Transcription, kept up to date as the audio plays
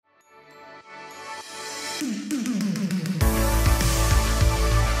I'm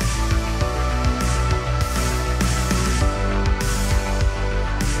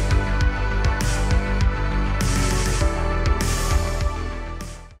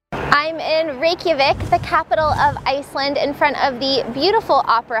in Reykjavik, the capital of Iceland, in front of the beautiful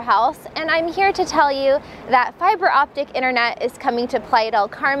Opera House, and I'm here to tell you that fiber optic internet is coming to Playa del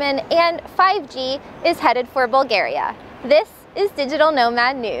Carmen and 5G is headed for Bulgaria. This is Digital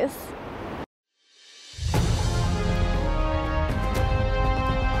Nomad News.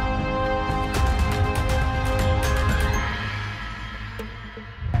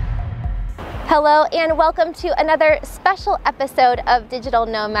 Hello and welcome to another special episode of Digital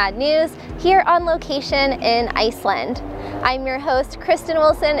Nomad News here on location in Iceland. I'm your host, Kristen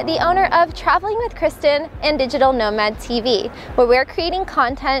Wilson, the owner of Traveling with Kristen and Digital Nomad TV, where we're creating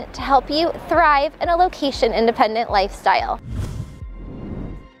content to help you thrive in a location-independent lifestyle.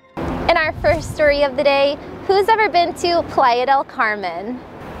 In our first story of the day, who's ever been to Playa del Carmen?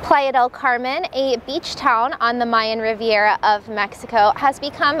 Playa del Carmen, a beach town on the Mayan Riviera of Mexico, has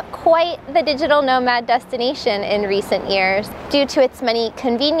become quite the digital nomad destination in recent years due to its many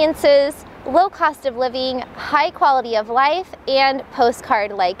conveniences, low cost of living, high quality of life, and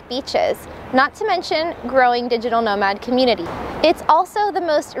postcard-like beaches, not to mention growing digital nomad community. It's also the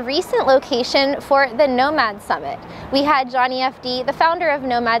most recent location for the Nomad Summit. We had Johnny FD, the founder of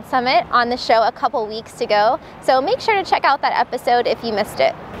Nomad Summit, on the show a couple weeks ago, so make sure to check out that episode if you missed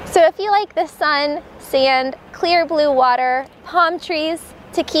it. So if you like the sun, sand, clear blue water, palm trees,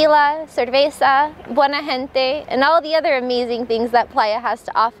 tequila, cerveza, buena gente, and all the other amazing things that Playa has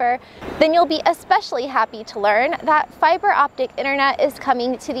to offer, then you'll be especially happy to learn that fiber optic internet is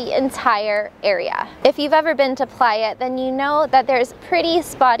coming to the entire area. If you've ever been to Playa, then you know that there's pretty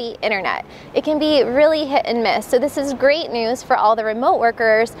spotty internet. It can be really hit and miss, so this is great news for all the remote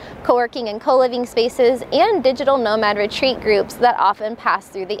workers, co-working and co-living spaces, and digital nomad retreat groups that often pass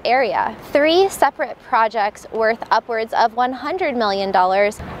through the area. 3 separate projects worth upwards of $100 million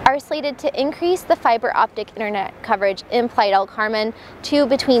are slated to increase the fiber optic internet coverage in Playa del Carmen to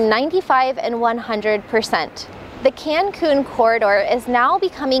between 95 and 100%. The Cancun corridor is now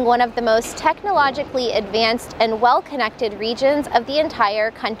becoming one of the most technologically advanced and well-connected regions of the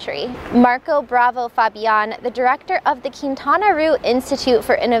entire country. Marco Bravo Fabian, the director of the Quintana Roo Institute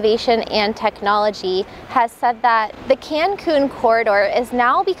for Innovation and Technology, has said that the Cancun corridor is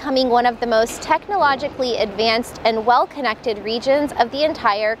now becoming one of the most technologically advanced and well-connected regions of the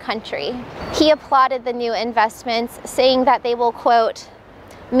entire country. He applauded the new investments, saying that they will, quote,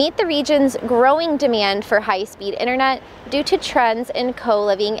 meet the region's growing demand for high-speed internet due to trends in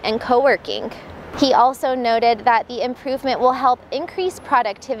co-living and co-working. He also noted that the improvement will help increase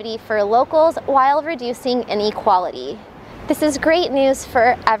productivity for locals while reducing inequality. This is great news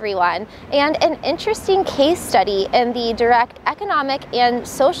for everyone and an interesting case study in the direct economic and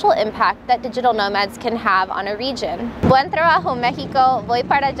social impact that digital nomads can have on a region. Buen trabajo, Mexico. Voy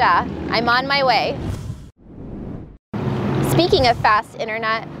para allá. I'm on my way. Speaking of fast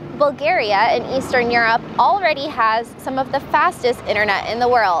internet, Bulgaria in Eastern Europe already has some of the fastest internet in the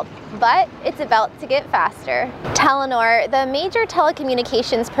world, but it's about to get faster. Telenor, the major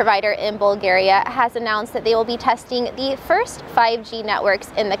telecommunications provider in Bulgaria, has announced that they will be testing the first 5G networks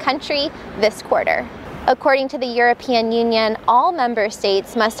in the country this quarter. According to the European Union, all member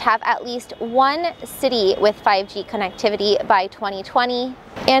states must have at least one city with 5G connectivity by 2020,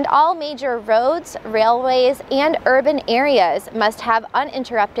 and all major roads, railways, and urban areas must have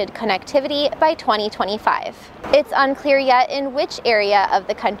uninterrupted connectivity by 2025. It's unclear yet in which area of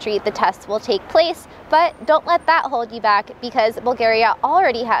the country the tests will take place, but don't let that hold you back because Bulgaria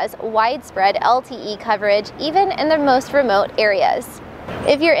already has widespread LTE coverage even in the most remote areas.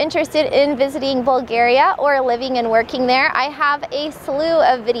 If you're interested in visiting Bulgaria or living and working there, I have a slew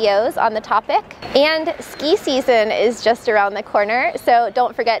of videos on the topic. And ski season is just around the corner, so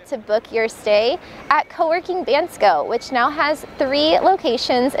don't forget to book your stay at Coworking Bansko, which now has 3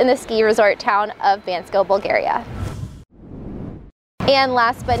 locations in the ski resort town of Bansko, Bulgaria. And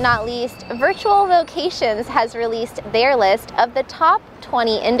last but not least, Virtual Vocations has released their list of the top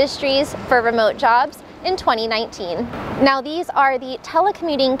 20 industries for remote jobs in 2019. Now these are the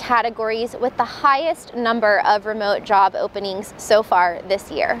telecommuting categories with the highest number of remote job openings so far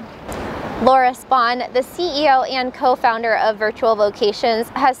this year. Laura Spahn, the CEO and co-founder of Virtual Vocations,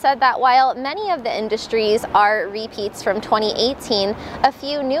 has said that while many of the industries are repeats from 2018, a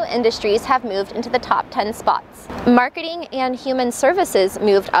few new industries have moved into the top 10 spots. Marketing and human services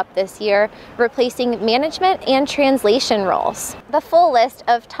moved up this year, replacing management and translation roles. The full list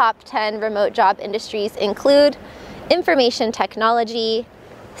of top 10 remote job industries include information technology,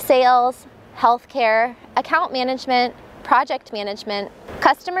 sales, healthcare, account management, project management,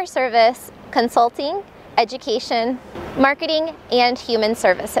 customer service, consulting, education, marketing, and human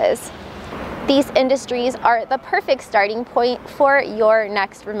services. These industries are the perfect starting point for your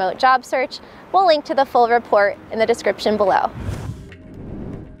next remote job search. We'll link to the full report in the description below.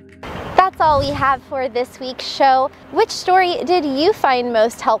 That's all we have for this week's show. Which story did you find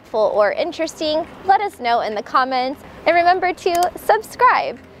most helpful or interesting? Let us know in the comments. And remember to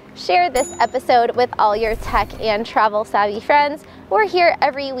subscribe. Share this episode with all your tech and travel savvy friends. We're here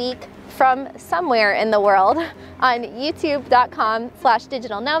every week from somewhere in the world on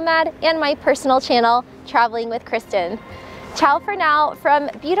youtube.com/digitalnomad and my personal channel, Traveling with Kristen. Ciao for now from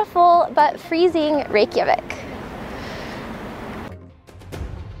beautiful but freezing Reykjavik.